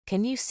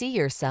Can you see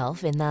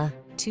yourself in the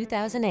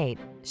 2008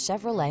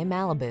 Chevrolet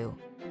Malibu?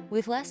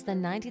 With less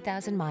than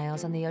 90,000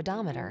 miles on the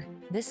odometer,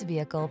 this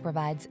vehicle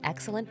provides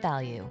excellent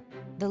value.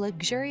 The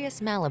luxurious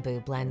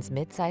Malibu blends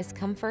midsize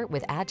comfort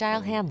with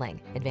agile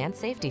handling, advanced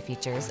safety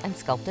features, and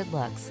sculpted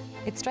looks.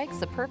 It strikes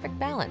the perfect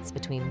balance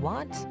between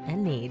want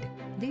and need.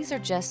 These are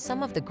just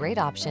some of the great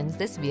options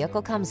this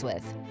vehicle comes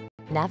with: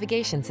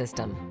 navigation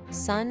system,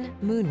 sun,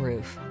 moon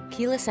roof,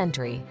 keyless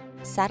entry,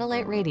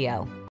 satellite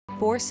radio,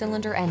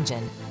 4-cylinder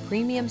engine,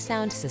 premium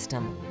sound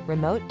system,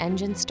 remote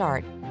engine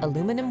start,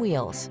 aluminum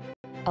wheels,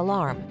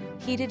 alarm,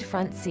 heated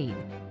front seat.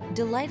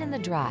 Delight in the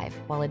drive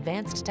while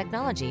advanced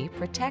technology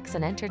protects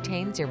and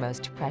entertains your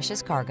most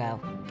precious cargo.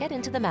 Get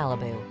into the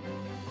Malibu.